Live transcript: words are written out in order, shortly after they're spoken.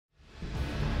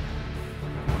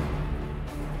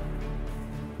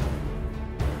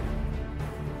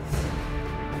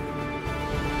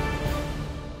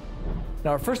Now,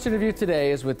 our first interview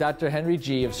today is with Dr. Henry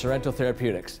G. of Sorrento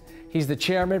Therapeutics. He's the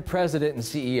chairman, president, and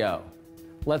CEO.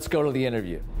 Let's go to the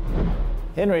interview.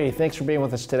 Henry, thanks for being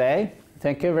with us today.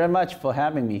 Thank you very much for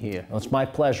having me here. Well, it's my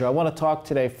pleasure. I want to talk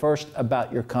today first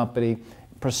about your company.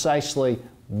 Precisely,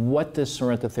 what does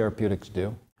Sorrento Therapeutics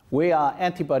do? We are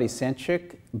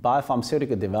antibody-centric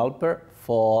biopharmaceutical developer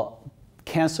for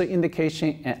cancer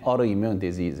indication and autoimmune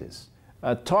diseases.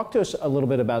 Talk to us a little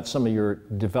bit about some of your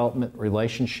development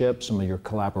relationships, some of your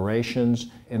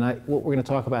collaborations, and what we're going to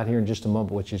talk about here in just a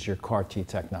moment, which is your CAR-T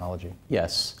technology.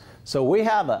 Yes. So we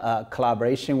have a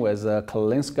collaboration with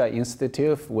Karolinska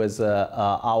Institute with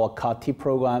our CAR-T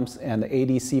programs and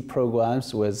ADC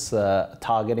programs with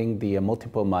targeting the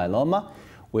multiple myeloma.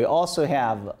 We also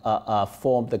have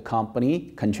formed a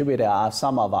company, contributed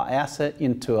some of our assets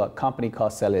into a company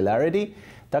called Cellularity.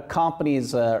 That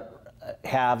companies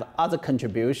have other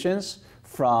contributions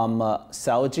from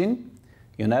Celgene,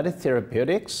 United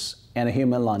Therapeutics, and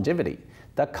Human Longevity.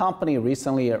 That company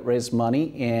recently raised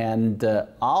money, and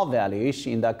our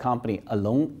valuation in that company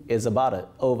alone is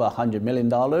about over $100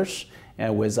 million,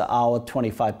 and with our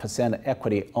 25%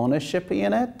 equity ownership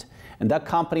in it. And that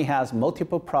company has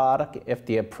multiple products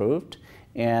FDA approved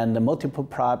and multiple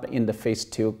products in the phase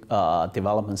 2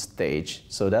 development stage.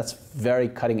 So that's very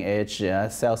cutting edge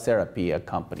cell therapy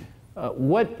company.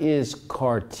 What is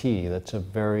CAR-T? That's a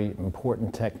very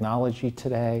important technology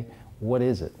today. What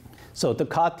is it? So the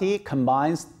CAR-T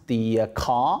combines the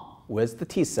CAR with the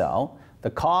T cell.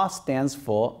 The CAR stands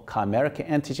for chimeric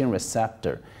antigen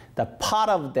receptor. The part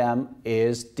of them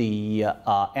is the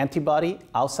antibody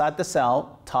outside the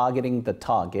cell targeting the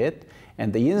target,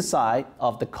 and the inside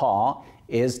of the CAR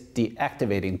is the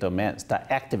activating domains that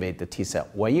activate the T cell.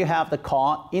 When you have the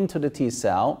CAR into the T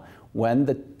cell, when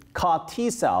the CAR T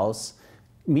cells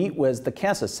meet with the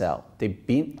cancer cell, they've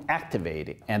been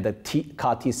activated, and the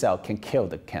CAR T cell can kill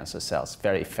the cancer cells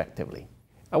very effectively.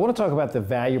 I want to talk about the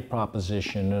value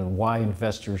proposition and why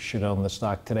investors should own the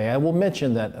stock today. I will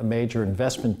mention that a major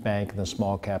investment bank in the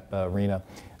small cap arena,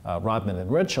 Rodman &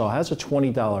 Renshaw, has a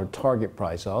 $20 target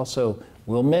price. I also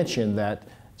will mention that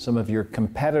some of your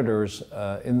competitors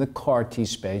in the CAR-T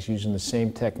space using the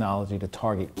same technology to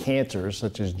target cancers,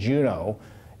 such as Juno,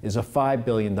 is a $5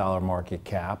 billion market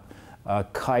cap.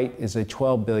 Kite is a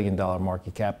 $12 billion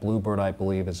market cap. Bluebird, I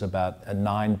believe, is about a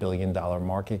 $9 billion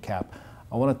market cap.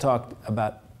 I want to talk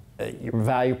about your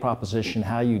value proposition,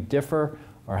 how you differ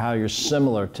or how you're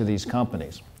similar to these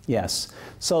companies. Yes.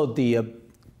 So the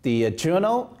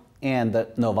Juno and the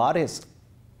Novartis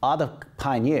are the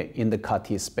pioneer in the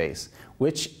CAR-T space,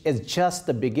 which is just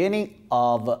the beginning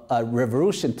of a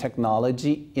revolution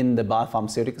technology in the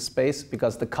biopharmaceutical space,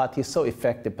 because the CAR-T is so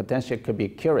effective, potentially could be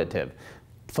curative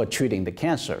for treating the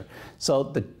cancer. So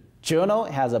the Juno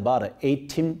has about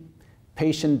 18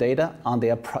 patient data on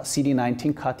their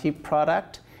CD19 CAR-T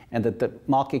product, and the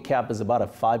market cap is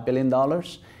about $5 billion.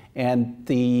 And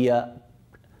the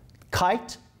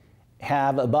Kite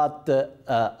have about,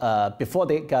 before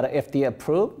they got FDA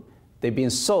approved, they've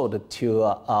been sold to,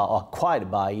 acquired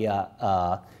by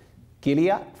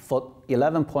Gilead for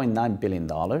 $11.9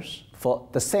 billion for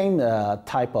the same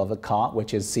type of a CAR,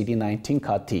 which is CD19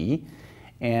 CAR-T.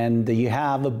 And you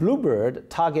have a Bluebird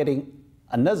targeting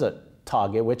another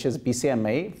target, which is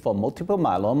BCMA for multiple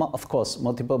myeloma. Of course,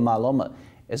 multiple myeloma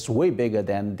is way bigger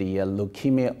than the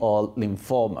leukemia or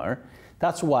lymphoma.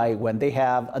 That's why when they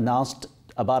have announced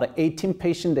about 18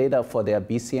 patient data for their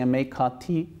BCMA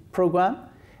CAR-T program,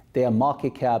 their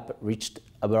market cap reached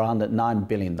around $9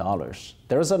 billion.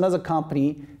 There is another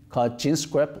company called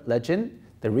GenScript Legend.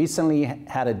 They recently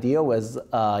had a deal with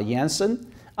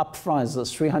Janssen. Upfront is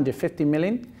 $350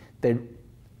 million.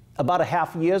 About a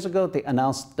half years ago, they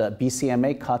announced the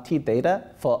BCMA CAR-T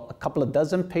data for a couple of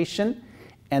dozen patients,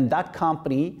 and that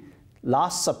company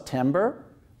last September,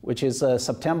 which is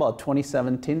September of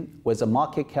 2017, was a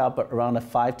market cap around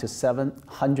 $500 to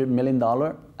 $700 million.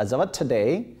 As of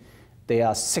today, they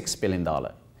are $6 billion.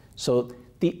 So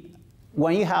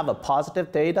when you have a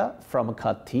positive data from a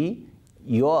CAR-T,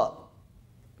 your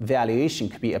valuation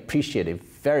could be appreciated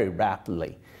very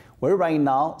rapidly. We're right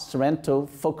now, Sorrento,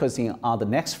 focusing on the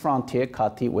next frontier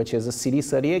CAR-T, which is a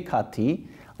CD38 CAR-T.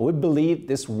 We believe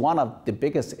this is one of the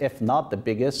biggest, if not the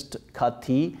biggest,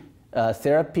 CAR-T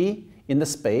therapy in the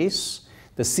space.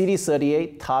 The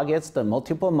CD38 targets the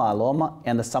multiple myeloma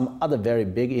and some other very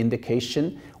big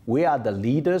indication. We are the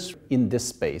leaders in this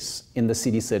space, in the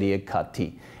CD38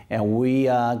 CAR-T. And we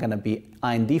are going to be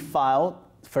IND filed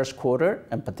first quarter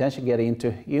and potentially get into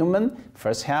human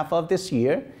first half of this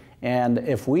year. And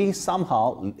if we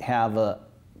somehow have a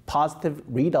positive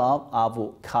readout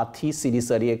of CAR-T,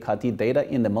 CD38 CAR-T data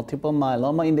in the multiple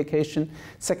myeloma indication.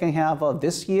 Second half of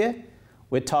this year,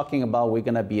 we're talking about we're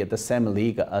going to be at the same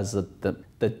league as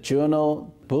the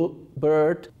journal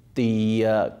Bird, the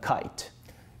Kite.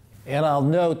 And I'll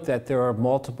note that there are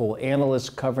multiple analysts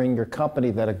covering your company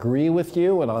that agree with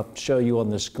you, and I'll show you on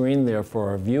the screen there for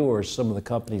our viewers some of the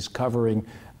companies covering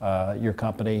your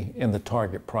company and the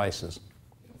target prices.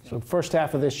 So first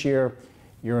half of this year,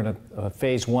 you're in a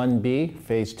phase 1B,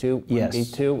 phase 2, yes.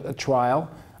 1B2 a trial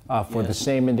for the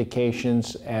same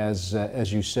indications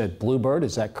as you said, Bluebird,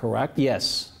 is that correct?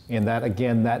 Yes. And that,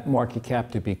 again, that market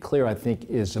cap, to be clear, I think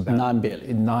is about $9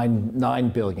 billion.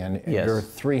 $9 billion. And yes. you're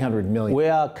 $300 million. We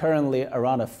are currently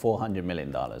around $400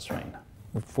 million right now.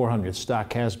 400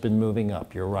 stock has been moving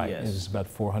up, you're right. Yes. It's about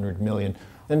 400 million.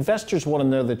 Investors want to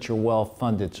know that you're well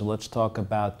funded, so let's talk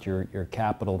about your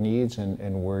capital needs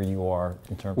and where you are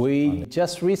in terms of funding. We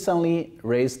just recently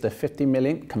raised the $50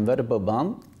 million convertible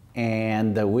bond,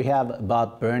 and we have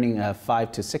about burning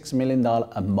 $5 to $6 million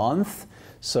a month.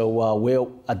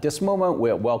 So at this moment,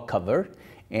 we're well covered,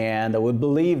 and we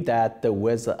believe that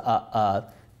with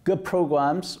good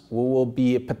programs, we will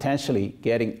be potentially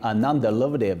getting a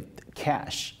non-dilutive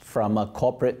cash from a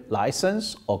corporate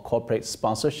license or corporate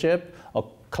sponsorship or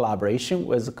collaboration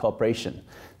with a corporation.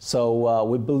 So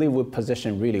we believe we're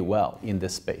positioned really well in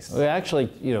this space. Well, actually,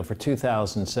 for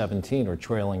 2017, we're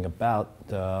trailing about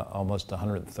almost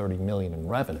 130 million in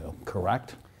revenue,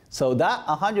 correct? So that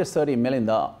 $130 million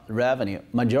revenue,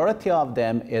 majority of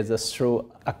them is through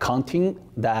accounting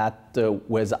that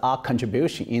with our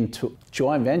contribution into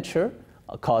joint venture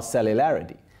called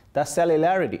Cellularity. That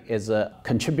Cellularity is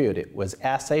contributed with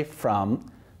asset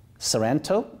from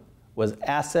Sorrento, with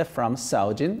asset from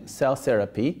Celgene, Cell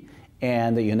Therapy,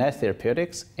 and United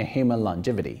Therapeutics, and Human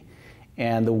Longevity.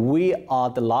 And we are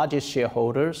the largest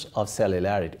shareholders of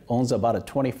Cellularity, owns about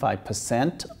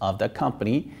 25% of the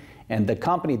company. And the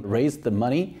company raised the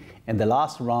money, and the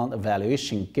last round of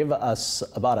valuation gave us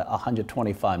about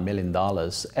 $125 million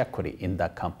equity in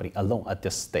that company alone at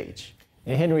this stage.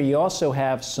 And Henry, you also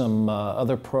have some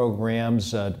other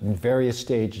programs in various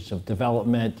stages of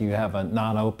development. You have a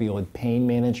non-opioid pain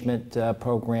management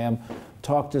program.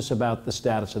 Talk to us about the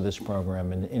status of this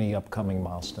program and any upcoming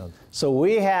milestones. So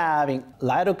we have a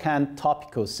lidocaine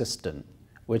topical system,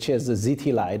 which is the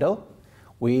ZT-Lido.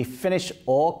 We finished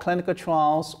all clinical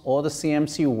trials, all the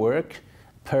CMC work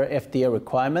per FDA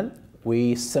requirement.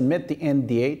 We submit the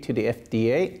NDA to the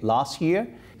FDA last year.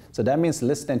 So that means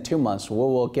less than 2 months, we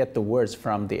will get the words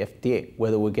from the FDA,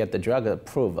 whether we get the drug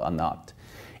approved or not.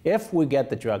 If we get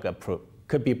the drug approved,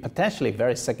 could be potentially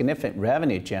very significant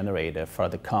revenue generator for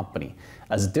the company,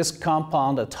 as this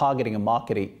compound targeting a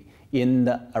market in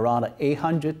around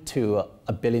 $800 to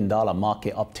 $1 billion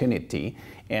market opportunity,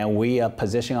 and we are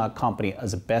positioning our company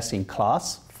as best in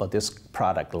class for this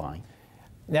product line.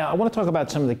 Now, I want to talk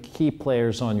about some of the key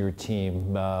players on your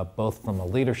team, both from a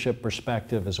leadership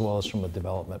perspective as well as from a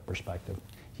development perspective.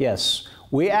 Yes,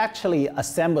 we actually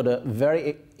assembled a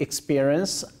very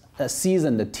experienced,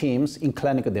 seasoned teams in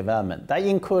clinical development. That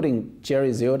including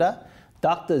Jerry Zuda.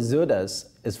 Dr. Zuda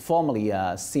is formerly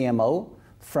a CMO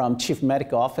from Chief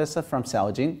Medical Officer from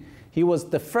Celgene. He was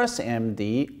the first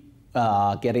MD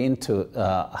get into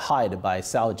hired by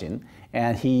Celgene,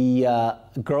 and he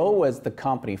grew with the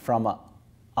company from a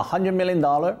 $100 million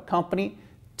company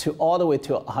to all the way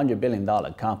to a $100 billion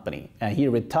company. And he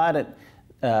retired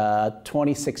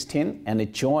 2016, and he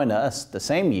joined us the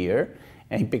same year,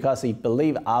 and because he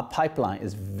believed our pipeline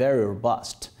is very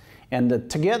robust. And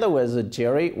together with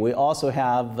Jerry, we also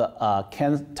have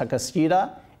Ken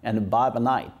Takashita and Bob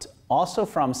Knight, also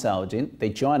from Celgene. They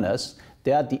join us.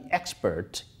 They are the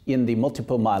expert in the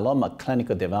multiple myeloma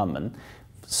clinical development.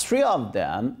 3 of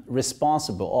them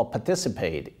responsible or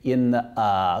participate in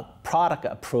product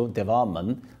approved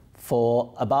development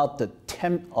for about the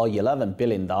 $10 or $11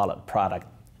 billion product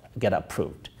get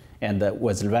approved and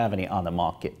with revenue on the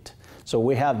market. So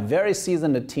we have very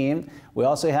seasoned team. We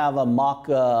also have Mark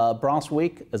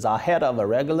Brunswick as our head of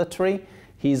regulatory.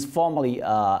 He's formerly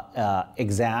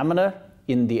examiner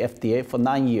in the FDA for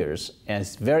 9 years and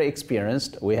is very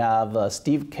experienced. We have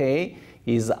Steve Kay.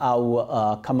 He's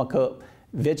our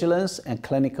pharmacovigilance and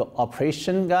clinical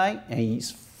operation guy, and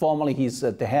he's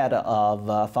the head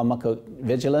of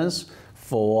pharmacovigilance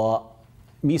for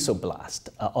Mesoblast,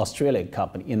 Australian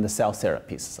company in the cell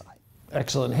therapy side.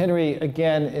 Excellent. Henry,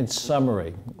 again, in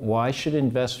summary, why should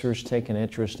investors take an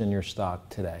interest in your stock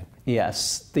today?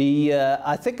 Yes,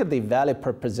 I think the value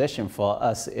proposition for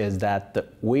us is that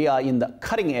we are in the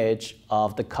cutting edge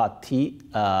of the CAR-T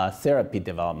therapy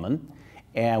development,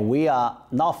 And we are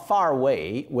not far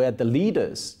away. We're the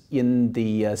leaders in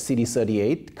the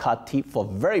CD38 CAR-T for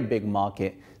very big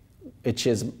market, which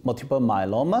is multiple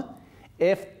myeloma.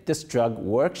 If this drug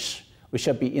works, we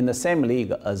should be in the same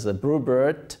league as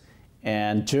Bluebird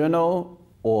and Juno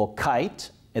or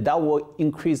Kite, and that will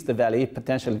increase the value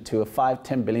potentially to a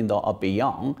 $5–10 billion or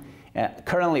beyond.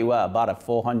 Currently, we're about a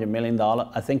 $400 million.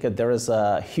 I think there is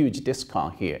a huge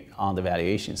discount here on the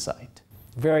valuation side.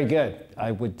 Very good.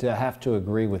 I would have to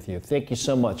agree with you. Thank you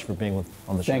so much for being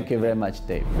on the show. Thank you very much,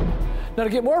 Dave. Now, to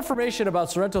get more information about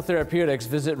Sorrento Therapeutics,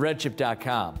 visit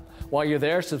RedChip.com. While you're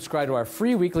there, subscribe to our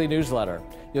free weekly newsletter.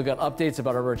 You'll get updates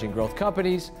about emerging growth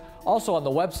companies. Also on the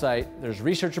website, there's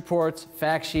research reports,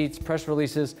 fact sheets, press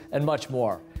releases, and much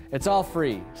more. It's all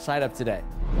free. Sign up today.